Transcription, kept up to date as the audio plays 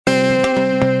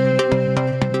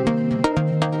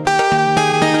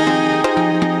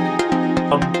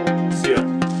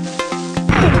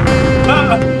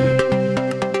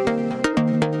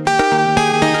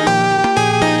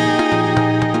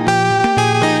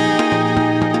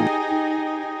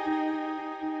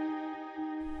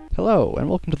Hello, and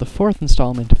welcome to the fourth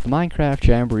installment of the Minecraft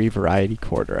Jamboree Variety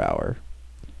Quarter Hour.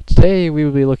 Today we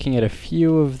will be looking at a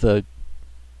few of the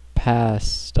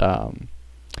past, I'd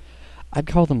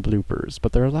call them bloopers,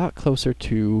 but they're a lot closer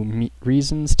to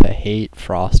reasons to hate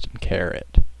Frost and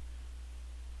Carrot.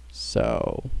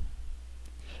 So,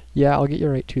 yeah, I'll get you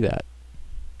right to that.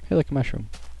 Hey, like a mushroom.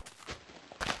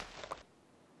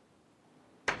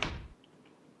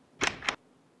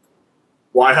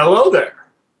 Why, hello there.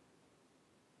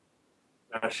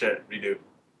 Ah, shit, redo.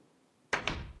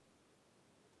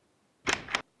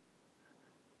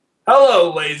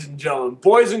 Hello, ladies and gentlemen,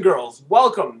 boys and girls.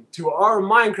 Welcome to our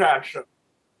Minecraft show.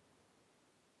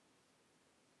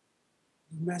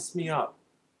 You messed me up.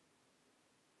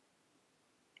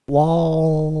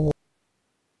 LOL.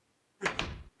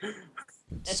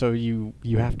 So you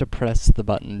have to press the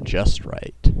button just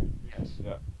right. Yes,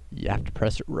 yeah. You have to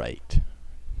press it right.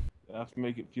 I have to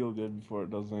make it feel good before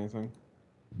it does anything.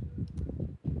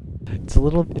 It's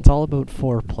all about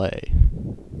foreplay.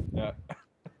 Yeah.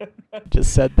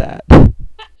 Just said that.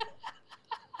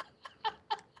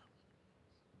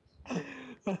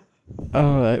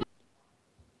 Alright.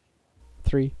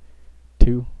 3,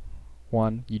 2,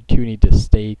 1. You two need to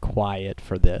stay quiet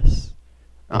for this.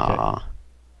 Okay.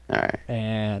 Alright.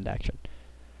 And action.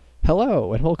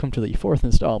 Hello, and welcome to the fourth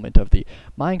installment of the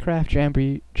Minecraft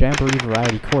Jamboree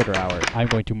Variety Quarter Hour. I'm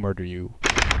going to murder you.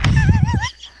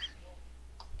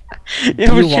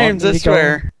 Yeah, which James, I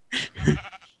swear.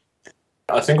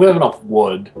 I think we have enough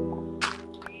wood.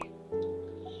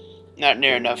 Not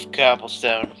near enough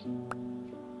cobblestone.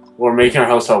 We're making our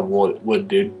house out of wood,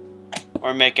 dude.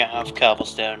 We're making enough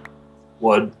cobblestone.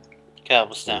 Wood.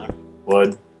 Cobblestone.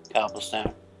 Wood.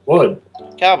 Cobblestone. Wood.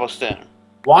 Cobblestone.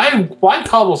 Why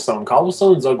cobblestone?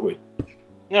 Cobblestone's ugly.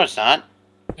 No, it's not.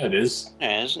 Yeah, it is. No,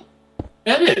 it isn't.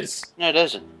 Yeah, it is. No, it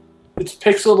isn't. It's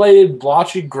pixelated,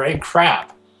 blotchy, gray crap.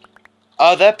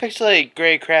 Oh, that pixelated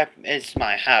gray crap is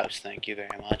my house, thank you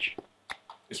very much.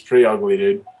 It's pretty ugly,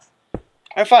 dude.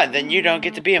 Alright, fine, then you don't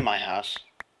get to be in my house.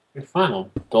 You're fine,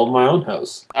 I'll build my own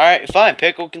house. Alright, fine,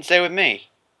 Pickle can stay with me.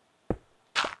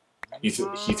 He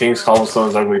thinks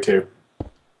cobblestone's ugly, too.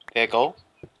 Pickle?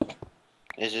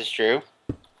 Is this true?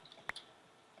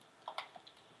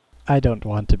 I don't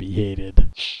want to be hated.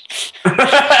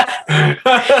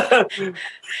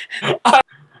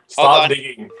 Stop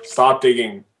digging. Stop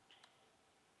digging.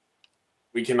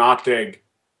 We cannot dig.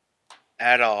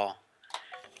 At all.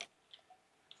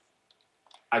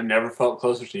 I've never felt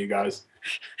closer to you guys.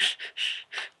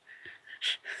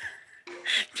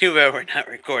 Too bad we're not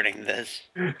recording this.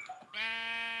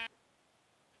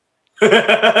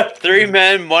 3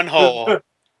 men, 1 hole.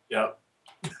 Yep.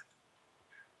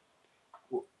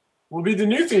 Will be the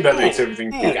new thing that makes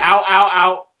everything pink. Ow, ow,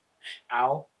 ow.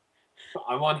 Ow.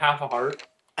 I'm on half a heart.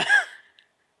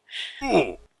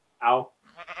 Ow. Oh,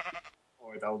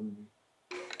 wait, that was me.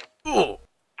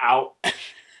 Ow.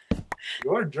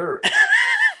 You're a jerk.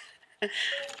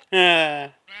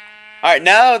 Alright,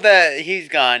 now that he's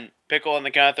gone, Pickle on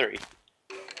the count of 3.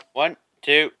 1,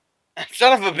 2.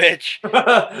 Son of a bitch.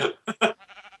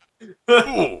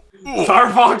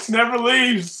 Star Fox never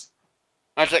leaves.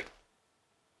 I was like,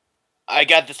 I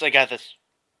got this, I got this.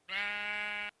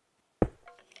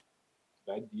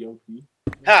 That DOP.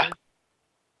 Ha!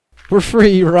 We're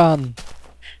free, run!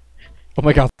 Oh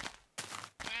my god.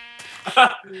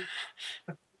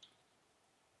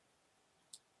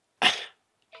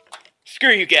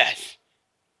 Screw you guys.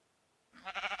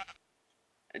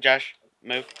 Josh,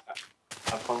 move.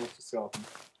 Have fun with the skeleton.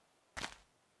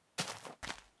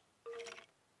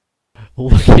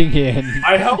 Looking in.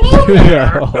 I hello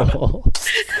there.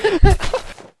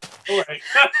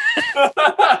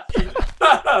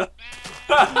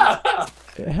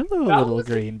 Hello, little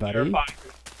green buddy.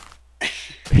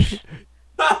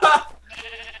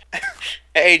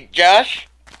 Hey, Josh.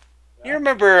 You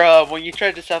remember when you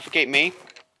tried to suffocate me?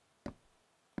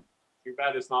 Too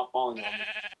bad it's not falling on me.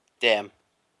 Damn.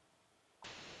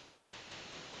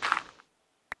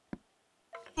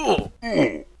 Ow,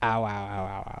 ow, ow,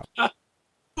 ow, ow.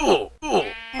 Oh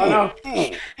no.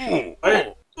 Wait. Hey,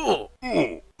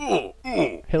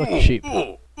 look, a sheep.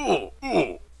 I'm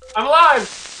alive!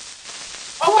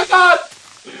 Oh my god!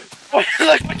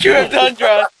 Look what you have done,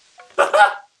 Josh.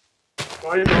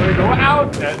 Going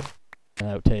out, Ted. An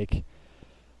outtake.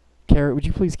 Carrot, would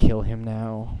you please kill him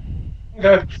now?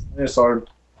 Okay. Need a sword.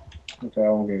 Okay, I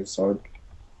won't get a sword.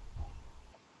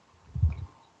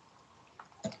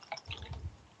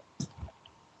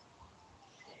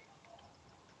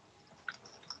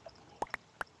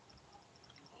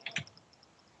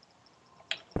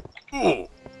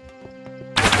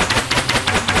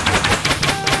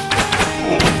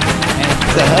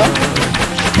 the hell?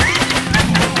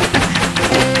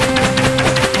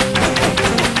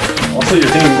 Also, you're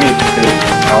thinking me.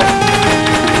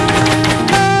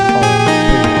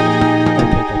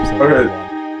 Okay,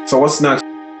 Okay, so what's next?